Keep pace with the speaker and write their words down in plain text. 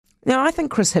Now, I think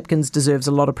Chris Hipkins deserves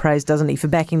a lot of praise, doesn't he, for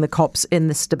backing the cops in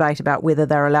this debate about whether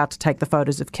they're allowed to take the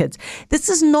photos of kids. This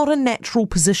is not a natural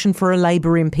position for a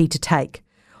Labour MP to take.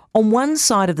 On one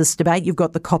side of this debate, you've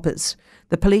got the coppers.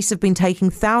 The police have been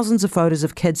taking thousands of photos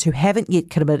of kids who haven't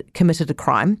yet committed a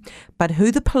crime, but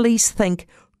who the police think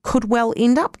could well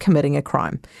end up committing a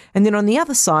crime. And then on the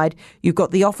other side, you've got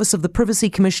the Office of the Privacy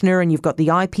Commissioner and you've got the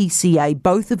IPCA,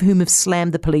 both of whom have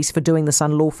slammed the police for doing this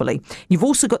unlawfully. You've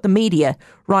also got the media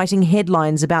writing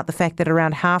headlines about the fact that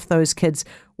around half those kids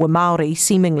were Māori,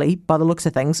 seemingly, by the looks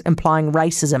of things, implying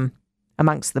racism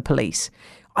amongst the police.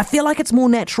 I feel like it's more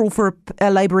natural for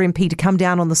a Labour MP to come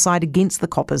down on the side against the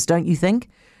coppers, don't you think?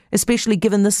 Especially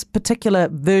given this particular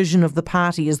version of the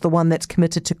party is the one that's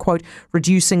committed to, quote,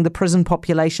 reducing the prison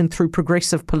population through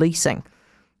progressive policing.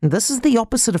 And this is the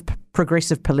opposite of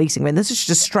progressive policing. I mean, this is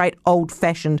just straight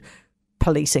old-fashioned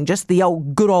policing, just the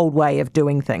good old way of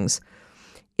doing things.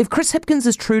 If Chris Hipkins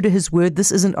is true to his word,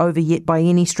 this isn't over yet by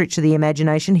any stretch of the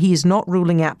imagination. He is not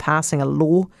ruling out passing a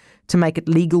law to make it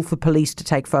legal for police to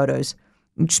take photos.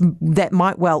 That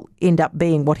might well end up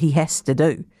being what he has to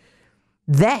do.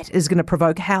 That is going to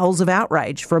provoke howls of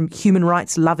outrage from human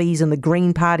rights lovies and the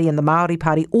Green Party and the Māori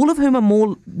Party, all of whom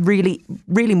are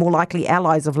really more likely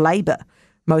allies of Labour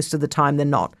most of the time than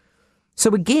not.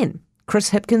 So again, Chris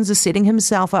Hipkins is setting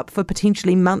himself up for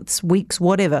potentially months, weeks,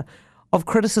 whatever, of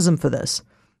criticism for this.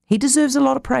 He deserves a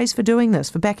lot of praise for doing this,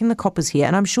 for backing the coppers here,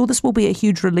 and I'm sure this will be a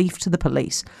huge relief to the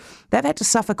police. They've had to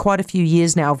suffer quite a few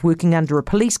years now of working under a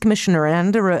police commissioner and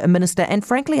under a minister and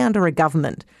frankly under a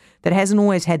government that hasn't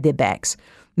always had their backs.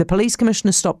 The police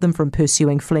commissioner stopped them from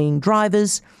pursuing fleeing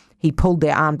drivers. He pulled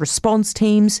their armed response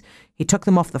teams. He took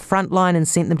them off the front line and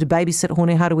sent them to babysit Hone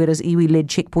Harawira's iwi-led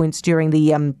checkpoints during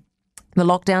the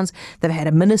lockdowns. They've had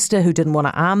a minister who didn't want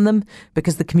to arm them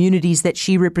because the communities that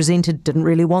she represented didn't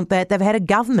really want that. They've had a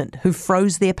government who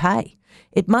froze their pay.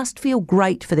 It must feel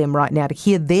great for them right now to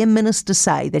hear their minister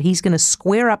say that he's going to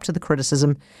square up to the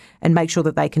criticism and make sure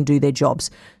that they can do their jobs.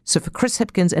 So for Chris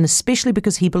Hipkins, and especially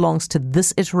because he belongs to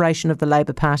this iteration of the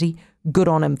Labour Party, good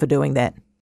on him for doing that.